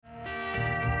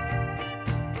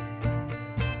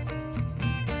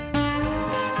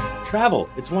Travel,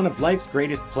 it's one of life's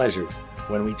greatest pleasures.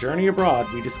 When we journey abroad,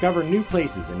 we discover new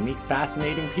places and meet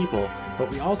fascinating people,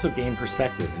 but we also gain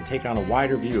perspective and take on a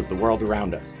wider view of the world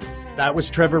around us. That was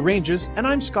Trevor Ranges, and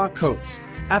I'm Scott Coates.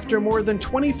 After more than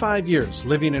 25 years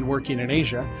living and working in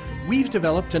Asia, we've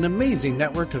developed an amazing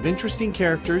network of interesting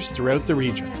characters throughout the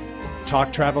region.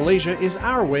 Talk Travel Asia is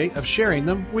our way of sharing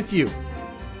them with you.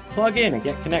 Plug in and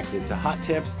get connected to hot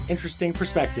tips, interesting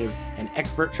perspectives, and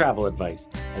expert travel advice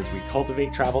as we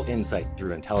cultivate travel insight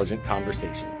through intelligent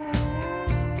conversation.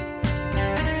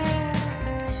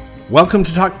 Welcome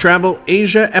to Talk Travel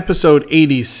Asia, episode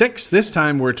 86. This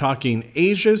time we're talking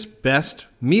Asia's best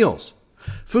meals.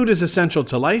 Food is essential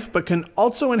to life, but can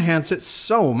also enhance it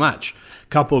so much.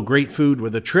 Couple great food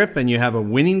with a trip and you have a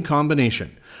winning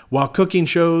combination. While cooking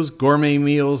shows, gourmet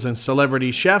meals, and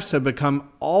celebrity chefs have become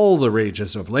all the rage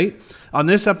as of late, on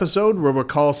this episode we'll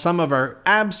recall some of our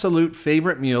absolute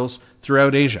favorite meals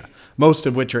throughout Asia, most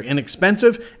of which are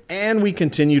inexpensive, and we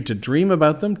continue to dream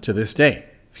about them to this day.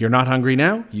 If you're not hungry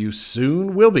now, you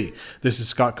soon will be. This is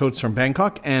Scott Coates from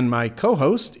Bangkok, and my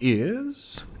co-host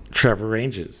is... Trevor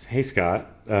Ranges. Hey, Scott.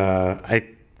 I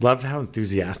loved how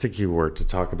enthusiastic you were to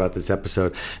talk about this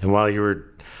episode, and while you were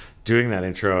doing that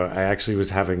intro, I actually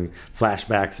was having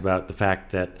flashbacks about the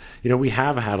fact that, we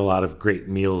have had a lot of great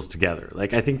meals together.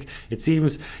 Like, I think it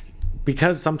seems,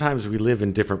 because sometimes we live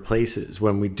in different places,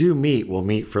 when we do meet, we'll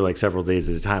meet for like several days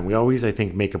at a time. We always, I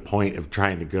think, make a point of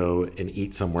trying to go and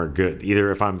eat somewhere good.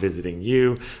 Either if I'm visiting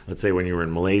you, let's say when you were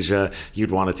in Malaysia, you'd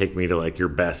want to take me to like your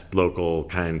best local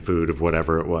kind food of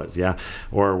whatever it was, yeah?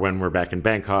 Or when we're back in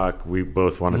Bangkok, we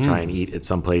both want to try and eat at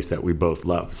some place that we both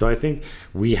love. So I think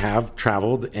we have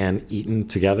traveled and eaten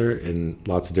together in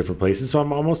lots of different places. So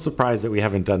I'm almost surprised that we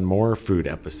haven't done more food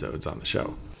episodes on the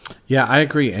show. Yeah, I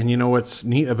agree. And you know what's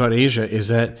neat about Asia is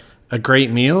that a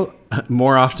great meal,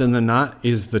 more often than not,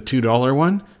 is the $2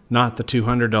 one, not the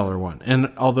 $200 one.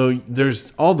 And although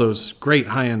there's all those great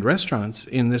high-end restaurants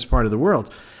in this part of the world,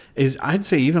 I'd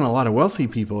say even a lot of wealthy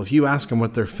people, if you ask them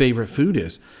what their favorite food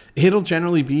is, it'll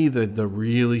generally be the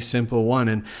really simple one.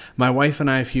 And my wife and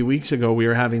I, a few weeks ago, we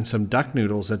were having some duck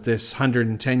noodles at this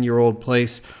 110-year-old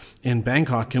place in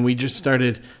Bangkok, and we just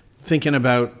started thinking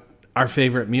about our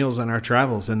favorite meals on our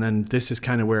travels, and then this is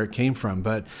kind of where it came from.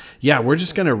 But yeah, we're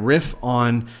just going to riff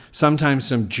on sometimes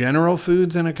some general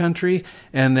foods in a country,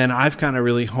 and then I've kind of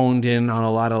really honed in on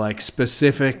a lot of like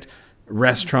specific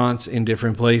restaurants in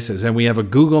different places. And we have a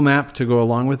Google map to go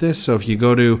along with this. So if you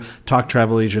go to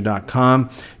talktravelasia.com,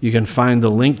 you can find the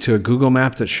link to a Google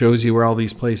map that shows you where all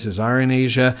these places are in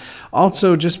Asia.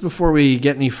 Also, just before we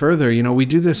get any further, we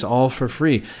do this all for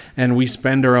free, and we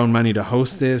spend our own money to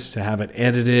host this, to have it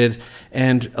edited,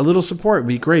 and a little support would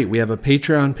be great. We have a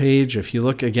Patreon page. If you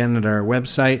look again at our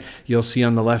website, you'll see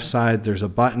on the left side, there's a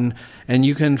button, and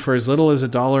you can, for as little as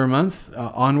 $1 a month,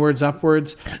 onwards,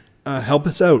 upwards, help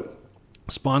us out.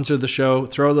 Sponsor the show,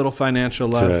 throw a little financial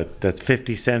love. So that's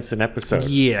 50 cents an episode.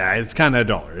 Yeah, it's kind of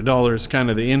 $1. $1 is kind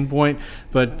of the end point.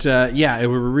 But yeah, it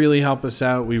would really help us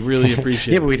out. We really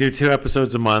appreciate it. Yeah, but we do 2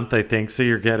 episodes a month, I think. So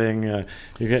you're getting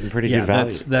pretty good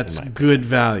value. That's good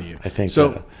value. I think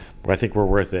I think we're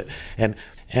worth it.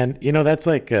 And that's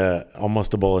like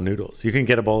almost a bowl of noodles. You can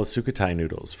get a bowl of Sukhothai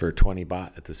noodles for 20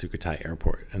 baht at the Sukhothai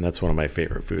airport, and that's one of my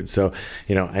favorite foods. So,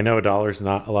 I know $1 is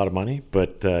not a lot of money,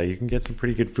 but you can get some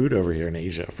pretty good food over here in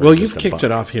Asia. Well, you've kicked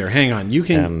it off here. Hang on. You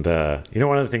can. And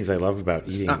one of the things I love about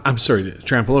eating. I'm sorry to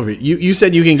trample over you. You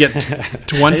said you can get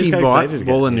 20 baht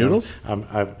bowl of noodles?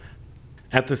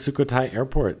 At the Sukhothai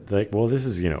airport, this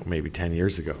is, maybe 10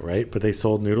 years ago, right? But they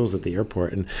sold noodles at the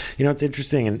airport. And, it's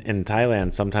interesting. In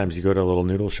Thailand, sometimes you go to a little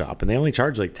noodle shop and they only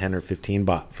charge like 10 or 15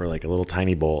 baht for like a little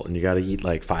tiny bowl. And you got to eat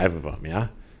like 5 of them, yeah?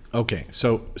 Okay,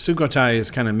 so Sukhothai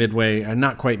is kind of midway,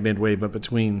 not quite midway, but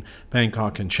between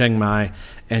Bangkok and Chiang Mai.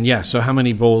 And yeah, so how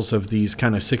many bowls of these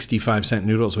kind of 65-cent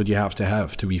noodles would you have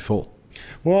to be full?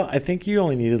 Well, I think you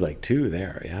only needed like 2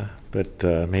 there, yeah? But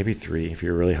maybe 3 if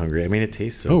you're really hungry. I mean, it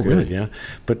tastes so good, really? Yeah.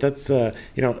 But that's, in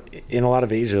a lot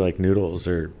of Asia, like noodles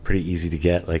are pretty easy to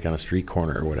get, like on a street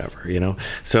corner or whatever,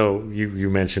 So you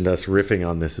mentioned us riffing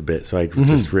on this a bit, so I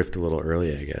just riffed a little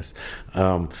early, I guess.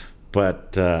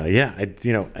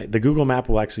 The Google map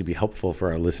will actually be helpful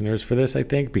for our listeners for this, I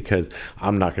think, because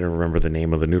I'm not going to remember the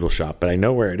name of the noodle shop, but I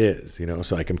know where it is,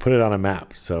 so I can put it on a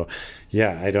map. So,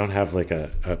 yeah, I don't have like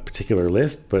a particular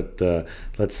list, but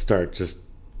let's start just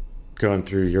going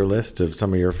through your list of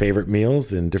some of your favorite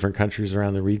meals in different countries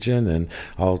around the region, and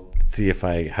I'll see if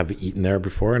I have eaten there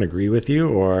before and agree with you,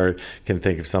 or can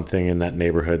think of something in that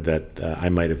neighborhood that I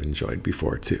might have enjoyed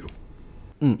before too.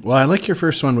 Well, I like your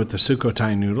first one with the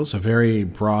Sukhothai noodles, a very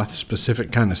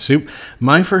broth-specific kind of soup.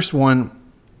 My first one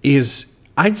is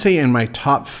I'd say in my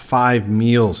top 5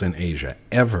 meals in Asia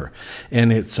ever.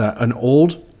 And it's an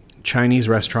old Chinese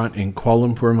restaurant in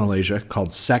Kuala Lumpur, Malaysia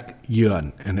called Sek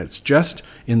Yuen. And it's just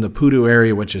in the Pudu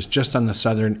area, which is just on the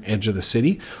southern edge of the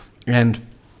city. And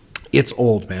it's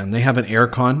old, man. They have an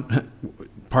aircon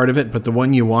part of it, but the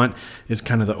one you want is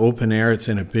kind of the open air. It's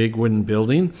in a big wooden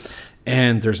building,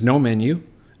 and there's no menu.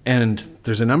 And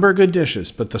there's a number of good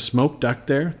dishes, but the smoked duck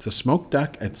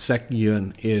at Sek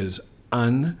Yuen is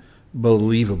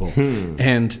unbelievable.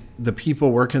 And the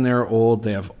people working there are old.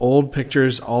 They have old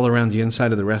pictures all around the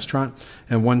inside of the restaurant.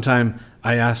 And one time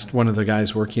I asked one of the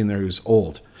guys working there who's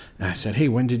old, and I said, hey,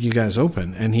 when did you guys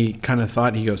open? And he kind of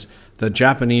thought, he goes, the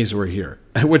Japanese were here,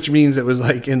 which means it was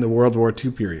like in the World War II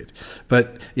period.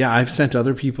 But yeah, I've sent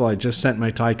other people. I just sent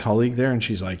my Thai colleague there, and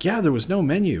she's like, yeah, there was no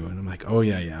menu. And I'm like, oh,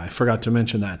 yeah, I forgot to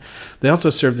mention that. They also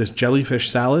serve this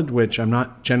jellyfish salad, which I'm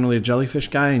not generally a jellyfish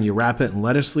guy, and you wrap it in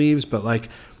lettuce leaves. But like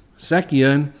Sek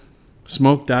Yuen,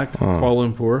 smoked duck,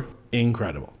 Kuala Lumpur,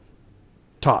 incredible.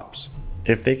 Tops.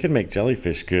 If they can make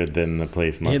jellyfish good, then the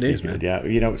place must be good. Man.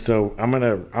 Yeah, so I'm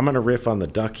gonna riff on the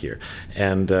duck here,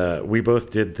 and we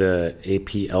both did the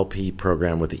APLP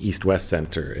program with the East West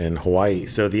Center in Hawaii.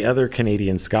 So the other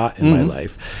Canadian Scott in my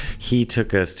life, he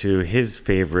took us to his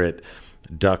favorite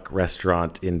duck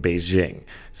restaurant in Beijing.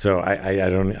 So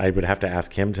I would have to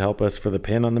ask him to help us for the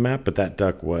pin on the map, but that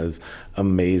duck was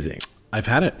amazing. I've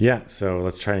had it. Yeah, so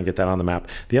let's try and get that on the map.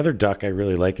 The other duck I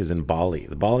really like is in Bali.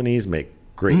 The Balinese make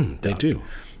great. They do.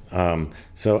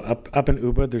 So up in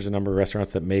Ubud, there's a number of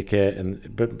restaurants that make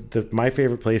it, but my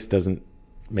favorite place doesn't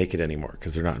make it anymore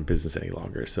because they're not in business any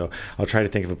longer. So I'll try to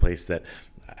think of a place that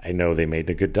I know they made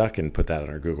a good duck and put that on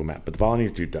our Google map. But the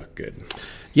Balinese do duck good.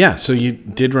 Yeah, so you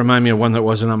did remind me of one that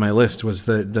wasn't on my list, was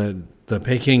the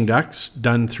Peking ducks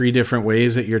done 3 different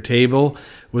ways at your table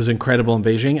was incredible in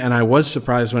Beijing. And I was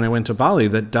surprised when I went to Bali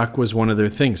that duck was one of their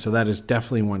things. So that is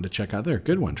definitely one to check out there.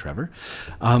 Good one, Trevor.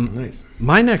 Nice.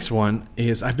 My next one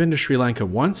is, I've been to Sri Lanka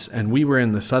once, and we were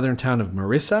in the southern town of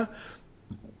Marissa,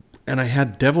 and I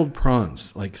had deviled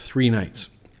prawns like 3 nights.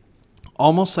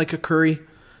 Almost like a curry,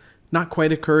 not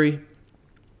quite a curry,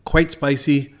 quite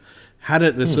spicy. Had it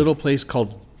at this little place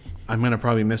called, I'm going to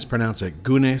probably mispronounce it,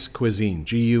 Gunes Cuisine,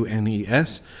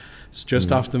 Gunes. It's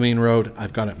just off the main road.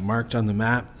 I've got it marked on the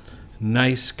map.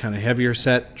 Nice, kind of heavier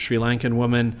set Sri Lankan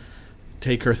woman.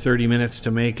 Take her 30 minutes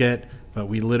to make it. But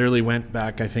we literally went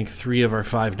back, I think, 3 of our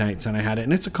 5 nights, and I had it.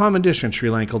 And it's a common dish in Sri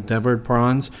Lanka, deviled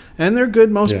prawns. And they're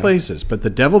good most places. But the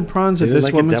deviled prawns at this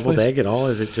like woman's a deviled place, egg at all?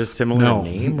 Is it just similar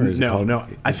name? Or is it called, no.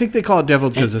 I think they call it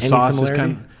deviled because the sauce similarity? is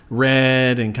kind of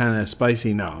red and kind of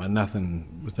spicy. No, and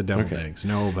nothing with the deviled eggs.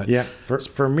 No, but yeah,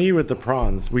 for me with the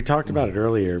prawns, we talked about it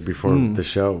earlier before the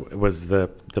show, was the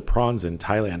prawns in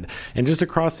Thailand. And just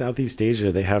across Southeast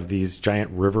Asia, they have these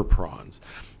giant river prawns.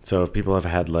 So if people have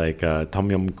had like tom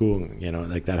yum goong,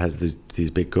 like that has these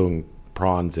big goong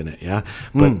prawns in it, yeah.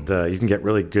 But you can get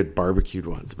really good barbecued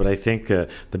ones. But I think the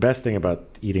best thing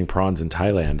about eating prawns in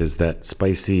Thailand is that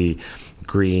spicy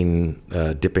green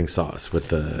dipping sauce with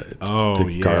the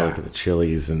garlic and the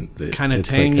chilies and kind of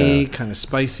tangy, kind of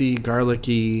spicy,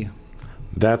 garlicky.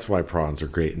 That's why prawns are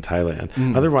great in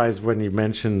Thailand. Otherwise, when you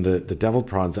mentioned the deviled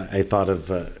prawns, I thought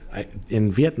of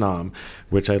in Vietnam,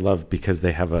 which I love because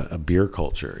they have a beer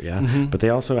culture, yeah. But they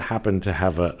also happen to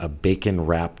have a bacon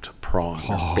wrapped prawn,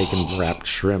 or bacon wrapped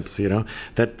shrimps.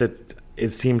 That it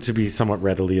seemed to be somewhat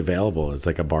readily available as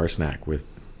like a bar snack with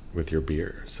your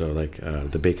beer. So like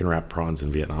the bacon wrapped prawns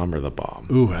in Vietnam are the bomb.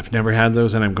 Ooh, I've never had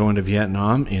those, and I'm going to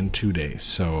Vietnam in 2 days.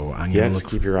 So I'm gonna just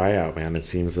keep your eye out, man. It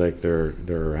seems like they're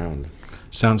around.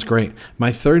 Sounds great. My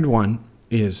third one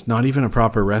is not even a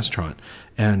proper restaurant.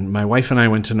 And my wife and I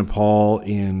went to Nepal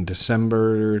in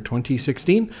December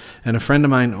 2016. And a friend of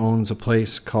mine owns a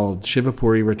place called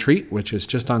Shivapuri Retreat, which is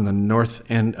just on the north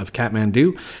end of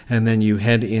Kathmandu. And then you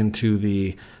head into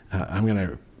the, I'm going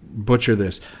to butcher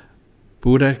this,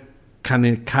 Buddha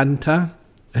Kanikanta.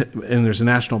 And there's a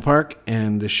national park,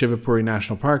 and the Shivapuri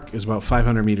National Park is about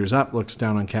 500 meters up, looks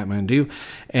down on Kathmandu.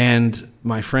 And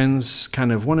my friend's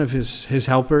kind of one of his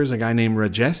helpers, a guy named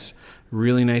Rajesh,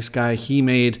 really nice guy. He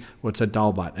made what's a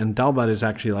dal bhat. And dal bhat is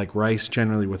actually like rice,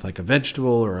 generally with like a vegetable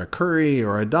or a curry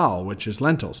or a dal, which is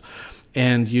lentils.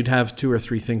 And you'd have 2 or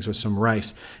 3 things with some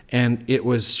rice. And it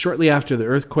was shortly after the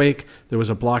earthquake. There was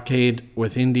a blockade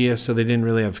with India, so they didn't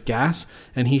really have gas.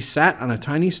 And he sat on a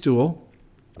tiny stool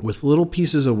with little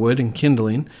pieces of wood and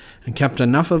kindling, and kept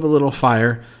enough of a little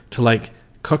fire to like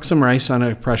cook some rice on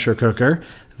a pressure cooker,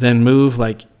 then move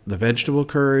like the vegetable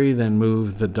curry, then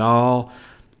move the dal.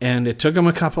 And it took him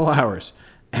a couple hours.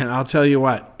 And I'll tell you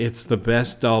what, it's the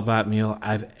best dal bhat meal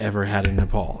I've ever had in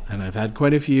Nepal. And I've had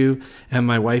quite a few. And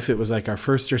my wife, it was like our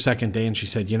first or second day, and she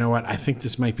said, you know what, I think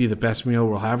this might be the best meal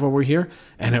we'll have while we're here.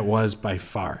 And it was by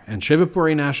far. And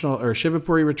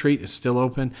Shivapuri Retreat is still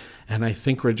open. And I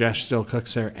think Rajesh still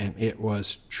cooks there. And it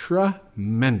was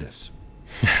tremendous.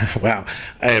 Wow.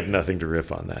 I have nothing to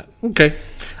riff on that. Okay.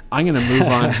 I'm going to move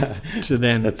on to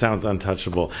then. That sounds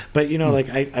untouchable. But, like,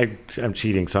 I'm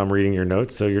cheating, so I'm reading your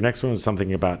notes. So your next one was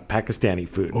something about Pakistani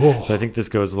food. Oh. So I think this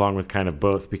goes along with kind of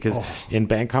both, because in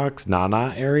Bangkok's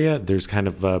Nana area, there's kind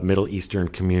of a Middle Eastern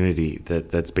community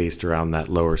that's based around that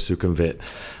lower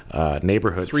Sukhumvit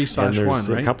neighborhood. 3/1,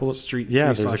 right? A couple of Street.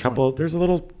 Yeah, there's a couple. There's a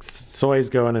little soys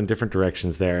going in different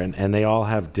directions there, and they all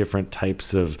have different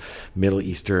types of Middle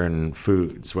Eastern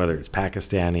foods, whether it's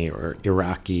Pakistani or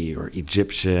Iraqi or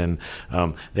Egyptian.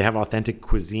 They have authentic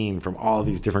cuisine from all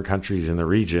these different countries in the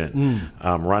region,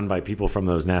 run by people from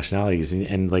those nationalities,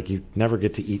 and like you never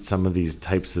get to eat some of these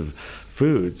types of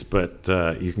foods, but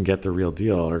you can get the real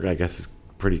deal, or I guess it's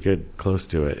pretty good close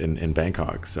to it in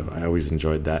Bangkok. So I always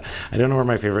enjoyed that. I don't know where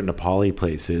my favorite Nepali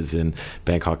place is in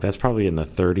Bangkok. That's probably in the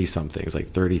 30 somethings,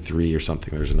 like 33 or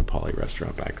something. There's a Nepali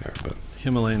restaurant back there, but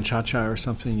Himalayan Cha-Cha or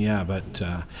something. Yeah, but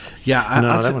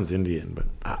that one's Indian, but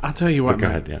I'll tell you what, go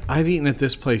ahead, yeah. I've eaten at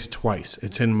this place twice.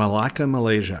 It's in Malacca,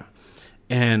 Malaysia,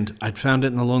 and I'd found it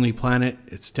in the Lonely Planet.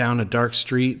 It's down a dark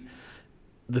street.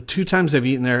 The 2 times I've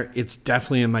eaten there, it's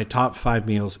definitely in my top 5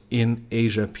 meals in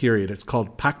Asia, period. It's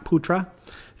called Pak Putra.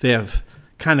 They have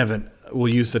kind of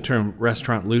we'll use the term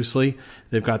restaurant loosely.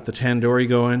 They've got the tandoori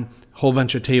going, a whole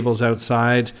bunch of tables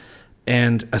outside,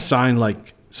 and a sign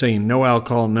like saying no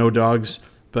alcohol, no dogs,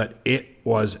 but it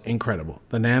was incredible.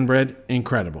 The naan bread,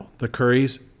 incredible. The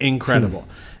curries, incredible.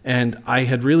 And I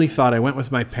had really thought, I went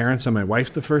with my parents and my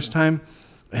wife the first time,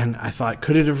 and I thought,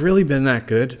 could it have really been that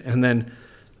good? And then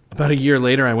about a year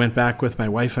later, I went back with my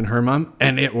wife and her mom,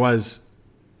 and it was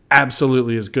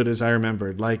absolutely as good as I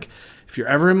remembered. Like, if you're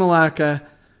ever in Malacca,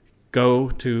 go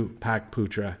to Pak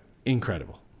Putra.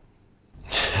 Incredible.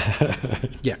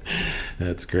 Yeah.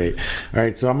 That's great. All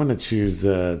right, so I'm going to choose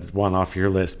one off your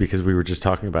list because we were just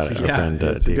talking about it. Yeah, our friend,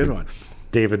 it's a good one.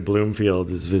 David Bloomfield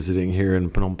is visiting here in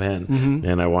Phnom Penh,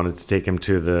 and I wanted to take him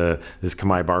to this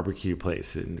Khmer barbecue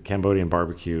place. And Cambodian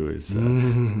barbecue is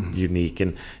unique,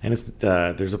 and it's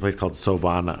there's a place called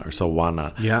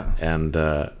Sowana, yeah, and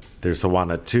there's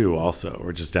Sowana 2 also,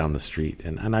 or just down the street.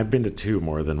 And I've been to 2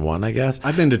 more than 1, I guess.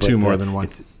 I've been to 2 more than 1.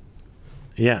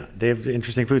 Yeah, they have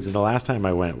interesting foods. And the last time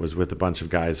I went was with a bunch of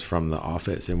guys from the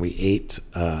office, and we ate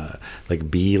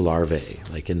like bee larvae,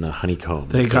 like in the honeycomb.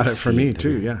 They got like it for me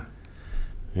too, yeah.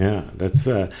 Yeah, that's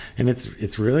and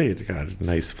it's really got a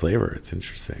nice flavor. It's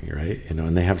interesting, right?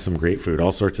 And they have some great food,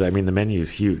 all sorts of. I mean, the menu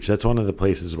is huge. That's one of the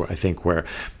places where I think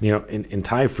in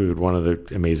Thai food, one of the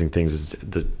amazing things is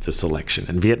the selection.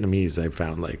 And Vietnamese, I've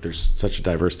found like there's such a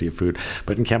diversity of food.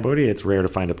 But in Cambodia, it's rare to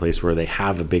find a place where they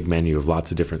have a big menu of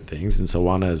lots of different things. And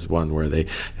Sowana is one where they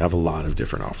have a lot of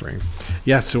different offerings.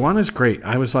 Yeah, Sowana is great.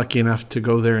 I was lucky enough to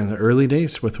go there in the early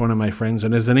days with one of my friends,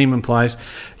 and as the name implies,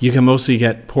 you can mostly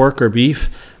get pork or beef.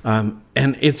 And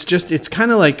it's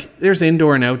kind of like, there's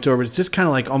indoor and outdoor, but it's just kind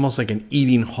of like almost like an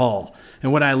eating hall.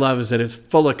 And what I love is that it's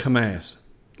full of Khmers,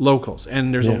 locals.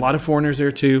 And there's a lot of foreigners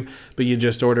there too, but you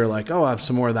just order like, oh, I'll have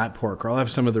some more of that pork, or I'll have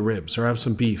some of the ribs, or I'll have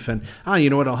some beef. And, you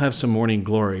know what, I'll have some Morning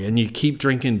Glory. And you keep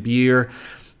drinking beer.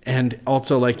 And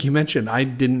also, like you mentioned, I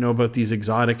didn't know about these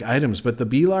exotic items, but the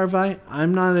bee larvae,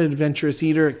 I'm not an adventurous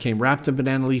eater. It came wrapped in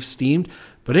banana leaf, steamed.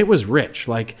 But it was rich.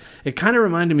 Like, it kind of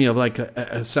reminded me of like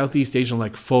a Southeast Asian,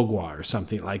 like pho gua or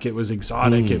something. Like, it was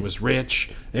exotic. It was rich.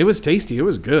 It was tasty. It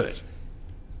was good.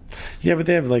 Yeah, but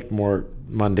they have like more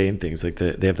mundane things. Like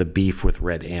they have the beef with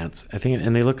red ants, I think,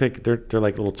 and they look like they're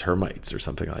like little termites or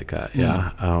something like that.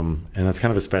 Yeah, and that's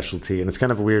kind of a specialty, and it's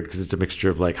kind of weird because it's a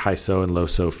mixture of like high so and low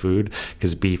so food.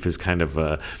 Because beef is kind of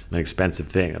an expensive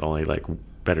thing that only like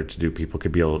better to do people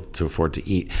could be able to afford to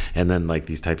eat, and then like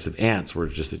these types of ants were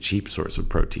just a cheap source of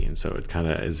protein, so it kind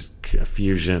of is a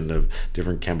fusion of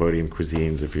different Cambodian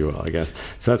cuisines, if you will, I guess.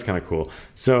 So that's kind of cool.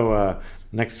 So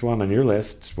next one on your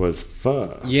list was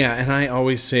pho. Yeah, and I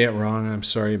always say it wrong, I'm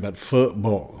sorry, but pho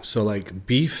bo, so like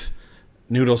beef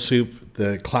noodle soup,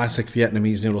 the classic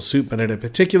Vietnamese noodle soup, but at a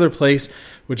particular place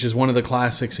which is one of the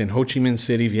classics in Ho Chi Minh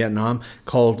City, Vietnam,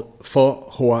 called Pho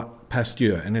Hoa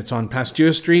Pasteur, and it's on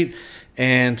Pasteur Street.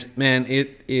 And man,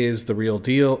 it is the real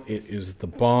deal. It is the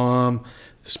bomb.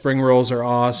 The spring rolls are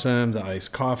awesome. The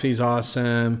iced coffee's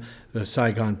awesome. The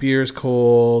Saigon beer's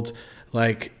cold.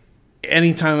 Like,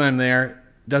 anytime I'm there,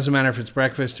 doesn't matter if it's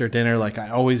breakfast or dinner, like I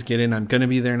always get in. I'm going to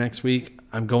be there next week.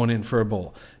 I'm going in for a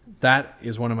bowl. That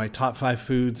is one of my top 5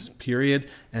 foods, period.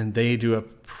 And they do a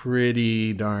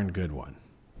pretty darn good one.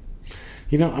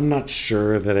 I'm not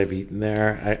sure that I've eaten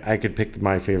there. I could pick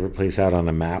my favorite place out on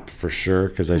a map for sure,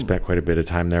 because I spent quite a bit of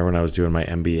time there when I was doing my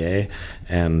MBA.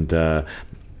 And,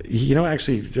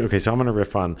 actually, okay, so I'm going to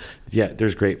riff on,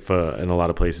 there's great pho in a lot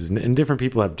of places. And different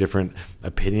people have different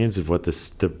opinions of what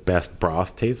the best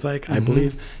broth tastes like, I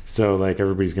believe. So, like,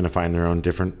 everybody's going to find their own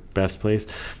different best place.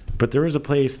 But there was a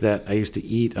place that I used to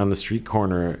eat on the street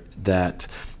corner that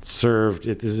served,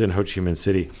 this is in Ho Chi Minh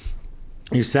City.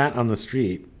 You sat on the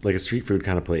street, like a street food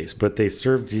kind of place, but they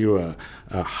served you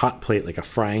a hot plate, like a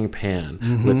frying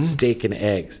pan with steak and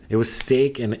eggs. It was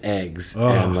steak and eggs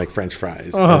and like French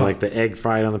fries and like the egg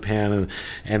fried on the pan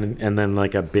and then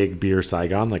like a big beer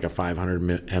Saigon, like a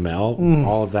 500 ml.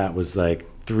 All of that was like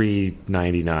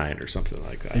 $3.99 or something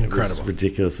like that. Incredible. It was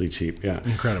ridiculously cheap. Yeah.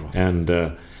 Incredible.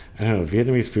 And, I don't know,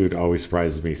 Vietnamese food always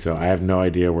surprises me, so I have no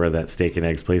idea where that steak and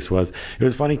eggs place was. It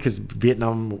was funny because Ho Chi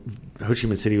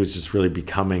Minh City was just really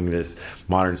becoming this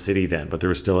modern city then, but there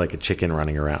was still like a chicken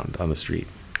running around on the street.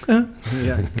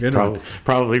 Yeah, good one.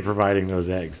 Probably providing those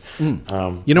eggs.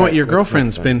 What? Your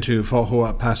girlfriend's been to Pho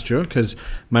Hoa Pasture because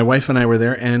my wife and I were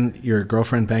there, and your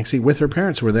girlfriend Banksy with her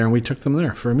parents were there, and we took them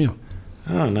there for a meal.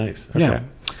 Oh, nice. Okay. Yeah.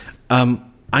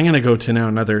 I'm going to go to now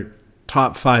another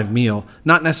top 5 meal,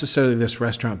 not necessarily this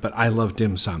restaurant, but I love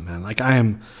dim sum, man. Like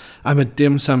I'm a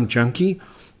dim sum junkie,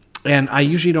 and I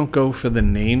usually don't go for the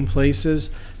name places,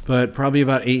 but probably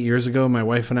about 8 years ago, my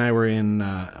wife and I were in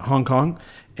Hong Kong,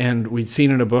 and we'd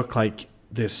seen in a book like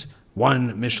this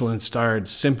one Michelin starred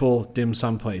simple dim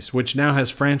sum place, which now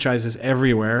has franchises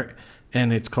everywhere,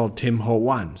 and it's called Tim Ho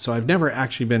Wan. So I've never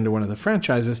actually been to one of the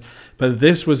franchises, but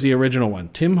this was the original one,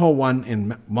 Tim Ho Wan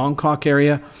in Mongkok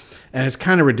area. And it's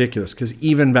kind of ridiculous because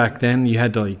even back then you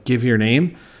had to like give your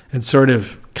name and sort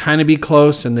of kind of be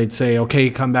close, and they'd say, okay,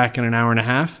 come back in an hour and a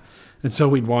half. And so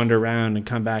we'd wander around and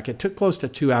come back. It took close to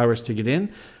 2 hours to get in,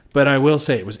 but I will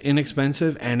say it was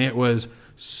inexpensive and it was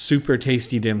super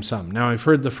tasty dim sum. Now I've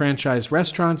heard the franchise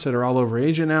restaurants that are all over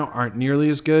Asia now aren't nearly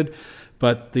as good,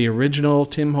 but the original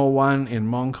Tim Ho Wan in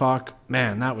Mongkok,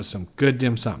 man, that was some good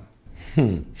dim sum.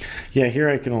 Yeah, here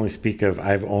I can only speak of,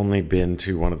 I've only been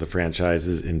to one of the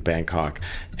franchises in Bangkok,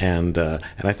 and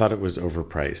I thought it was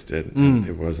overpriced. And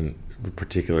it wasn't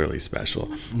particularly special.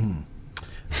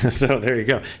 So there you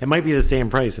go. It might be the same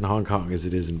price in Hong Kong as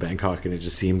it is in Bangkok, and it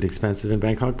just seemed expensive in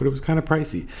Bangkok, but it was kind of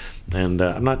pricey. And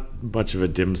I'm not much of a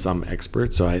dim sum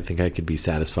expert, so I think I could be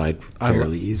satisfied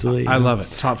fairly easily. I love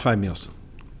it. Top 5 meals.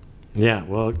 Yeah,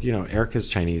 well, Erica's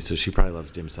Chinese, so she probably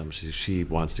loves dim sum. She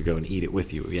wants to go and eat it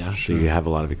with you, yeah? Sure. So you have a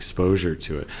lot of exposure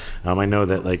to it. I know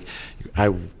that, like,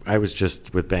 I was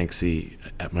just with Banksy,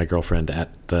 my girlfriend,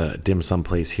 at the dim sum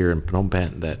place here in Phnom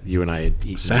Penh that you and I had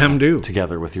eaten Sam Do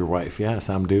together with your wife. Yeah,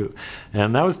 Sam Do.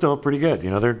 And that was still pretty good.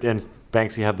 And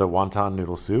Banksy had the wonton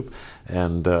noodle soup,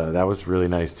 and that was really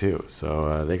nice too.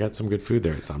 So they got some good food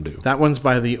there at Sam Do. That one's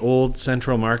by the old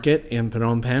Central Market in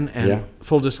Phnom Penh. And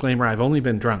full disclaimer, I've only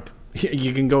been drunk.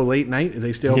 You can go late night.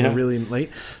 They stay open really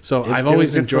late. So I've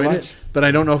always enjoyed it, but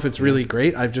I don't know if it's really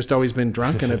great. I've just always been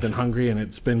drunk and I've been hungry, and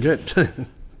it's been good.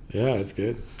 Yeah, it's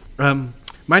good.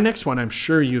 My next one I'm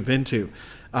sure you've been to.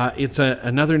 It's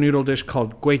another noodle dish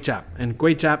called Guay Chap. And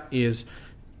Guay Chap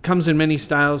comes in many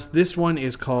styles. This one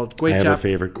is called Guay Chap. I have a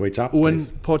favorite Guay Chap Un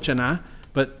place. Po Chana,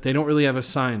 but they don't really have a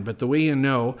sign. But the way you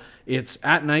know, it's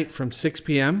at night from 6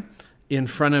 p.m. in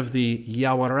front of the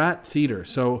Yawarat Theater.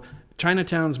 So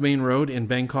Chinatown's main road in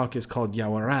Bangkok is called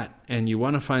Yawarat, and you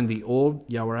want to find the old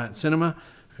Yawarat Cinema.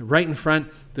 Right in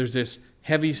front, there's this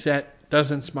heavy-set,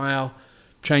 doesn't smile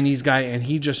Chinese guy, and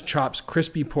he just chops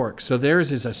crispy pork. So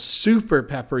theirs is a super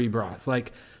peppery broth,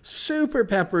 like super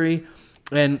peppery.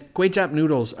 And Guay Chap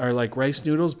noodles are like rice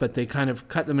noodles, but they kind of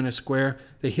cut them in a square.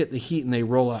 They hit the heat and they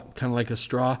roll up, kind of like a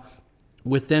straw,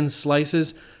 with then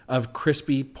slices of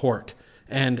crispy pork.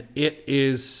 And it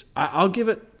is, I'll give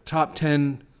it top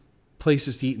 10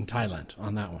 places to eat in Thailand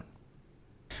on that one.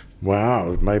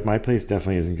 Wow, my place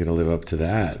definitely isn't going to live up to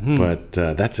that, but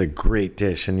that's a great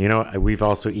dish. And we've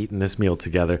also eaten this meal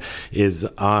together, is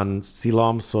on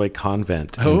Siloam Soi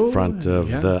Convent in front of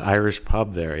the Irish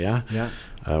pub there, yeah? Yeah.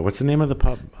 What's the name of the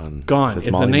pub? Gone.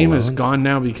 The name is gone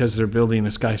now because they're building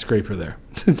a skyscraper there.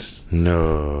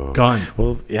 No. Gone.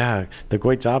 Well, yeah, the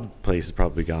Guay Chap place is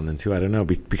probably gone then too. I don't know.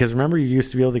 Because remember, you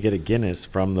used to be able to get a Guinness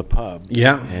from the pub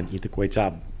and eat the Guay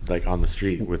Chap like on the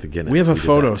street with a Guinness. We have a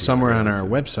photo somewhere on our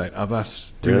website of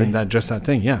us doing that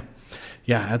thing. Yeah.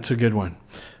 Yeah, that's a good one.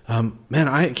 Man,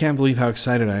 I can't believe how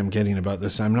excited I am getting about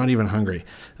this. I'm not even hungry.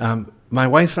 My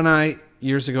wife and I,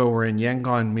 years ago, were in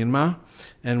Yangon, Myanmar,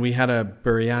 and we had a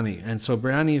biryani. And so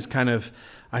biryani is kind of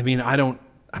I mean,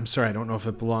 I'm sorry, I don't know if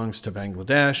it belongs to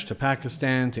Bangladesh, to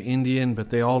Pakistan, to Indian, but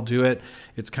they all do it.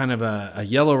 It's kind of a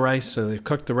yellow rice, so they've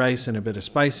cooked the rice in a bit of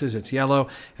spices. It's yellow,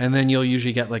 and then you'll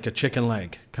usually get like a chicken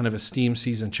leg, kind of a steam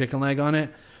seasoned chicken leg on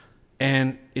it.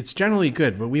 And it's generally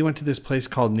good, but we went to this place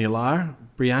called Nilar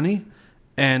Biryani,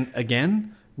 and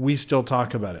again, we still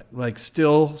talk about it. Like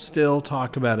still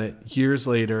talk about it years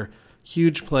later.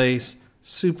 Huge place,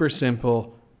 super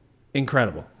simple,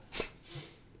 incredible.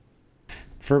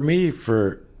 For me,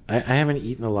 I haven't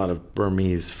eaten a lot of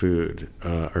Burmese food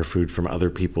or food from other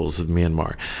peoples of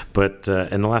Myanmar. But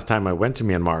and the last time I went to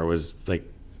Myanmar was like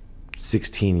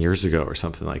 16 years ago or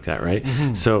something like that, right?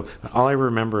 Mm-hmm. So all I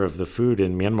remember of the food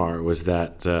in Myanmar was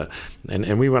that,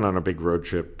 and we went on a big road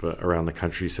trip around the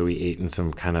country, so we ate in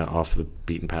some kind of off the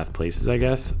beaten path places, I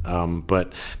guess.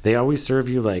 But they always serve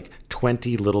you like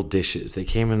 20 little dishes. They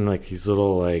came in like these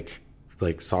little like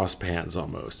saucepans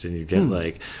almost, and you get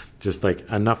like just like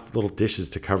enough little dishes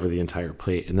to cover the entire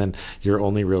plate, and then your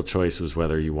only real choice was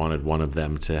whether you wanted one of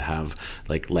them to have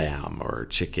like lamb or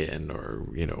chicken or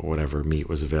whatever meat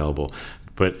was available.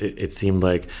 But it seemed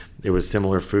like it was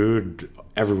similar food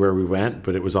everywhere we went,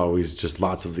 but it was always just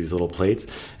lots of these little plates.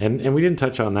 And we didn't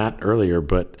touch on that earlier,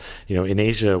 but in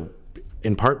Asia,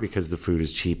 in part because the food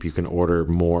is cheap, you can order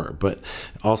more, but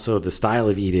also the style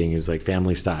of eating is like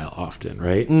family style often,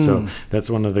 right? So that's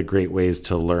one of the great ways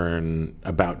to learn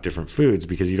about different foods,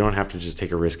 because you don't have to just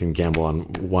take a risk and gamble on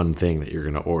one thing that you're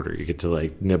going to order. You get to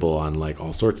like nibble on like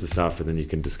all sorts of stuff, and then you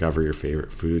can discover your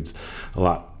favorite foods a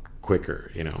lot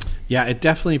quicker, Yeah, it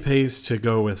definitely pays to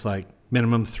go with like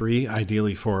minimum 3,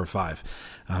 ideally 4 or 5.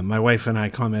 My wife and I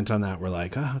comment on that. We're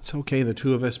like, oh, it's okay, the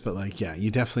two of us, but like, yeah, you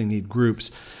definitely need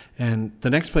groups. And the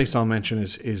next place I'll mention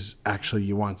is actually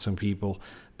you want some people,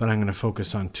 but I'm going to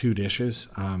focus on 2 dishes.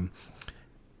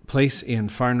 Place in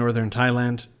far northern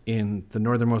Thailand, in the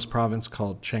northernmost province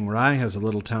called Chiang Rai, has a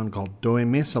little town called Doi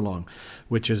Mae Salong,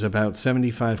 which is about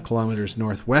 75 kilometers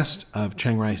northwest of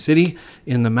Chiang Rai City,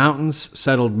 in the mountains,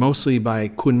 settled mostly by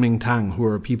Kunmingtang, who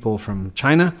are people from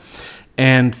China.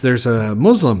 And there's a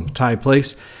Muslim Thai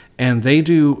place, and they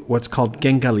do what's called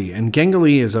gengali. And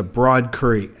gengali is a broad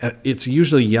curry. It's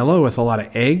usually yellow with a lot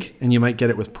of egg, and you might get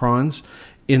it with prawns.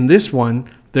 In this one,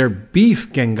 they're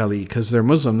beef gengali, because they're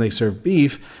Muslim, they serve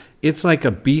beef. It's like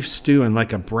a beef stew and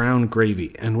like a brown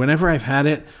gravy. And whenever I've had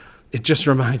it, it just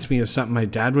reminds me of something my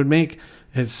dad would make.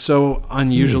 It's so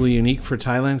unusually unique for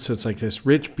Thailand. So it's like this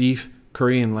rich beef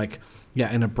curry and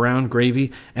in a brown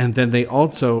gravy. And then they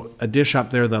also, a dish up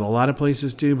there that a lot of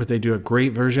places do, but they do a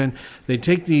great version. They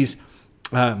take these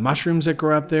mushrooms that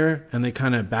grow up there, and they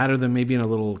kind of batter them maybe in a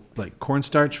little like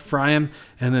cornstarch, fry them.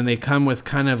 And then they come with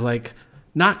kind of like,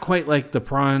 not quite like the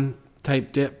prawn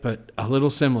type dip, but a little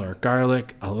similar.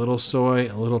 Garlic, a little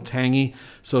soy, a little tangy.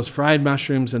 So it's fried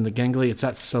mushrooms and the gengali. It's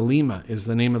at Salima is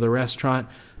the name of the restaurant.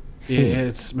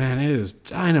 It's, man, it is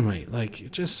dynamite. Like,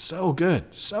 just so good.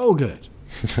 So good.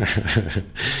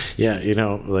 Yeah,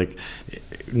 like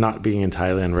not being in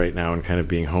Thailand right now and kind of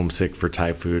being homesick for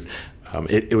Thai food,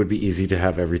 it would be easy to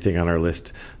have everything on our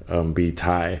list be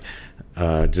Thai,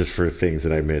 just for things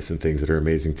that I miss and things that are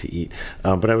amazing to eat.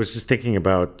 But I was just thinking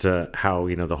about how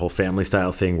the whole family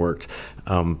style thing worked.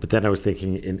 But then I was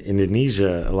thinking in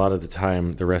Indonesia, a lot of the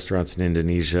time the restaurants in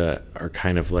Indonesia are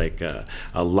kind of like a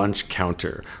lunch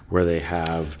counter where they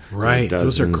have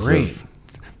those are great.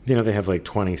 They have like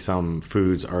 20 some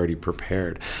foods already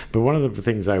prepared. But one of the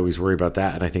things I always worry about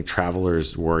that, and I think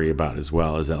travelers worry about as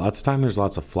well, is that lots of time there's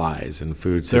lots of flies and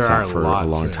food sits out for a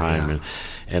long time. Yeah.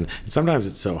 And sometimes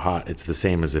it's so hot, it's the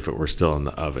same as if it were still in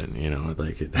the oven,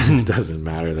 like it doesn't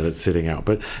matter that it's sitting out.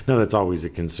 But no, that's always a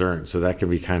concern. So that can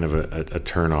be kind of a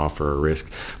turn off or a risk.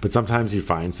 But sometimes you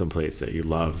find some place that you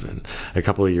love. And a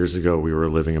couple of years ago, we were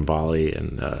living in Bali,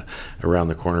 and around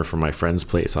the corner from my friend's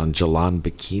place on Jalan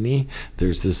Bikini,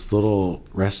 there's this little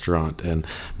restaurant. And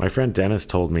my friend Dennis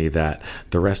told me that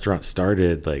the restaurant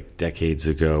started like decades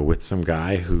ago with some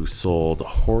guy who sold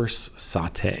horse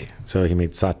satay. So he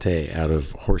made satay out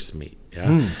of horse meat.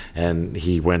 Yeah. And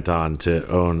he went on to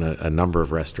own a number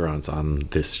of restaurants on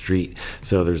this street.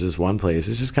 So there's this one place,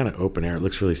 it's just kind of open air. It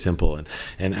looks really simple.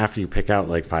 And after you pick out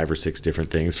like 5 or 6 different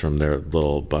things from their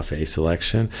little buffet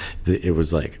selection, it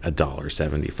was like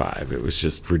 $1.75. It was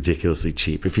just ridiculously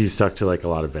cheap. If you stuck to like a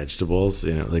lot of vegetables,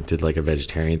 like did like a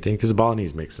vegetarian thing, because the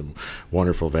Balinese make some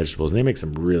wonderful vegetables and they make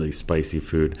some really spicy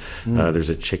food. There's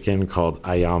a chicken called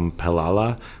ayam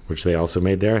pelala, which they also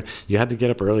made there. You had to get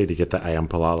up early to get the ayam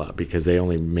pelala because they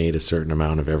only made a certain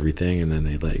amount of everything, and then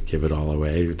they like give it all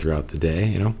away throughout the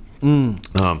day,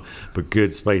 But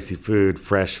good spicy food,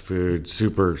 fresh food,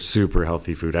 super, super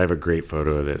healthy food. I have a great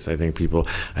photo of this. I think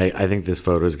I think this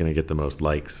photo is going to get the most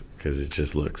likes because it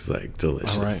just looks like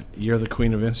delicious. All right. You're the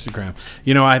queen of Instagram.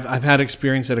 You know, I've had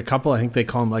experience at a couple. I think they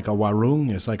call them like a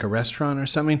warung. It's like a restaurant or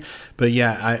something. But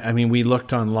yeah, I mean, we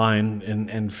looked online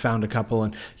and found a couple.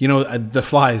 And, you know, the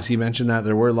flies, you mentioned that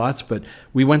there were lots, but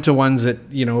we went to ones that,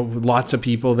 you know, lots of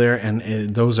people there,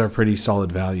 and those are pretty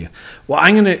solid value. Well,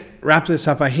 I'm going to wrap this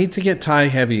up. I hate to get Thai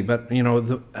heavy, but, you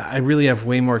know, I really have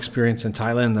way more experience in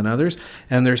Thailand than others.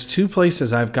 And there's two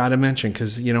places I've got to mention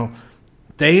because, you know,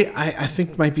 I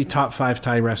think might be top 5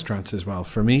 Thai restaurants as well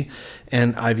for me.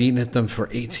 And I've eaten at them for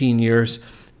 18 years.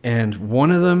 And one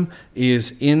of them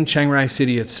is in Chiang Rai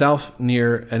City itself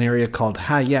near an area called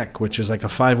Ha Yek, which is like a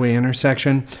 5-way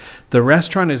intersection. The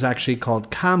restaurant is actually called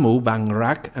Kamu Bang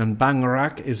Rak, and Bang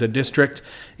Rak is a district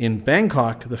in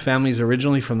Bangkok. The family's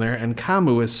originally from there, and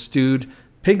Kamu is stewed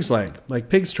pig's leg, like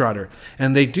pig's trotter.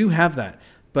 And they do have that.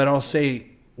 But I'll say,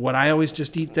 what I always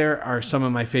just eat there are some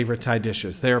of my favorite Thai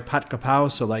dishes. They're pat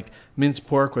kapao, so like minced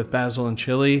pork with basil and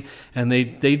chili, and they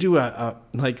do a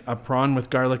prawn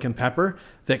with garlic and pepper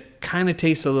that kind of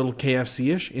tastes a little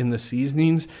KFC-ish in the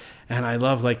seasonings. And I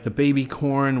love like the baby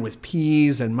corn with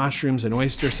peas and mushrooms and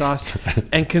oyster sauce.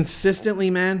 And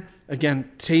consistently, man, again,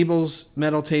 tables,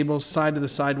 metal tables, side of the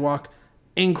sidewalk,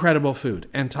 incredible food.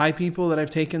 And Thai people that I've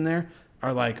taken there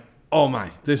are like, oh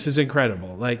my, this is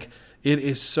incredible. Like, it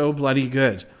is so bloody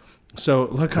good. So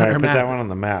look on our map. Put that one on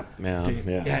the map, man.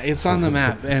 Yeah, it's on the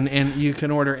map. And you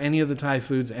can order any of the Thai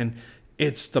foods, and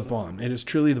it's the bomb. It is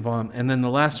truly the bomb. And then the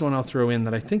last one I'll throw in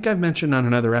that I think I've mentioned on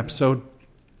another episode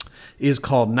is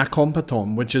called Nakhon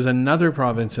Pathom, which is another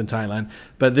province in Thailand.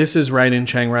 But this is right in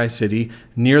Chiang Rai City,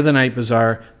 near the night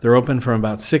bazaar. They're open from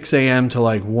about 6 a.m. to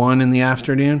like 1 in the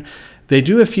afternoon. They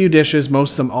do a few dishes.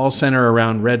 Most of them all center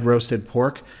around red roasted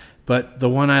pork. But the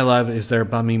one I love is their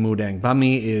bami mudang.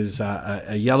 Bami is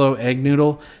a yellow egg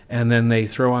noodle, and then they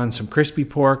throw on some crispy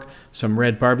pork, some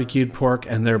red barbecued pork,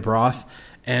 and their broth.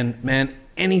 And man,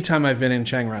 anytime I've been in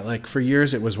Chiang Rai, like for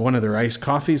years, it was one of their iced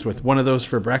coffees with one of those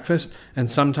for breakfast. And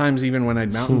sometimes even when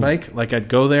I'd mountain bike, like I'd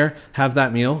go there, have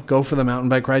that meal, go for the mountain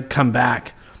bike ride, come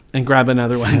back and grab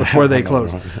another one before they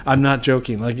close. I'm not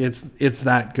joking. Like it's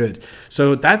that good.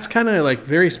 So that's kind of like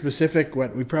very specific.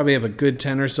 What we probably have a good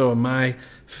 10 or so of my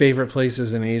favorite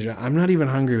places in Asia. I'm not even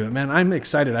hungry, but man, I'm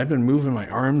excited. I've been moving my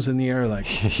arms in the air. Like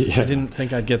I didn't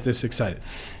think I'd get this excited.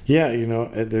 Yeah, you know,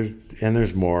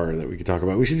 there's more that we could talk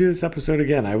about. We should do this episode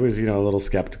again. I was, you know, a little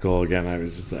skeptical again. I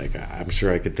was just like, I'm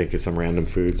sure I could think of some random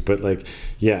foods, but like,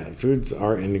 yeah, foods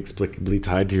are inexplicably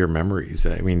tied to your memories.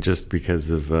 I mean, just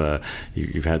because of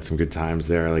you've had some good times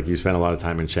there. Like you spent a lot of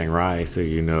time in Chiang Rai, so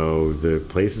you know the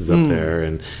places up there,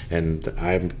 and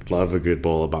I love a good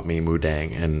bowl of bami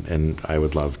mudang, and I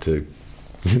would love to,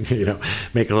 you know,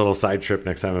 make a little side trip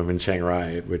next time I'm in Chiang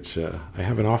Rai, which I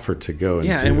have an offer to go.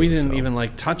 And we didn't even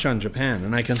like touch on Japan,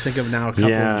 and I can think of now a couple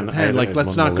in Japan. Like,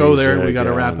 let's not go there. We got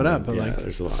to wrap it up. But like,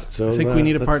 there's a lot. So I think we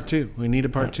need a part 2. We need a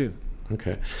part 2.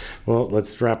 Okay. Well,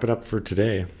 let's wrap it up for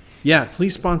today. Yeah,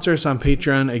 please sponsor us on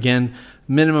Patreon. Again,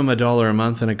 minimum $1 a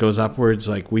month, and it goes upwards.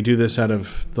 Like we do this out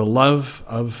of the love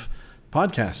of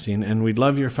podcasting, and we'd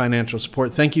love your financial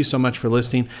support. Thank you so much for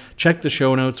listening. Check the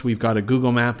show notes. We've got a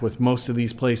Google map with most of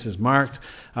these places marked.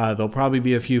 There'll probably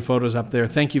be a few photos up there.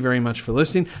 Thank you very much for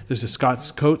listening. This is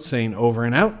Scott Coates saying over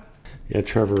and out. Yeah,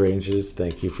 Trevor Ranges,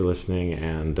 thank you for listening,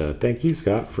 and thank you,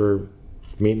 Scott, for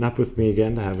meeting up with me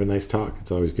again to have a nice talk.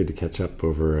 It's always good to catch up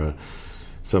over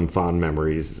some fond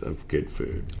memories of good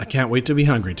food. I can't wait to be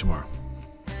hungry tomorrow.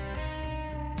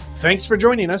 Thanks for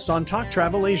joining us on Talk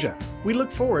Travel Asia. We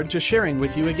look forward to sharing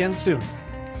with you again soon.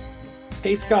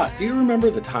 Hey Scott, do you remember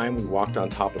the time we walked on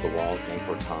top of the wall at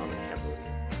Angkor Thom and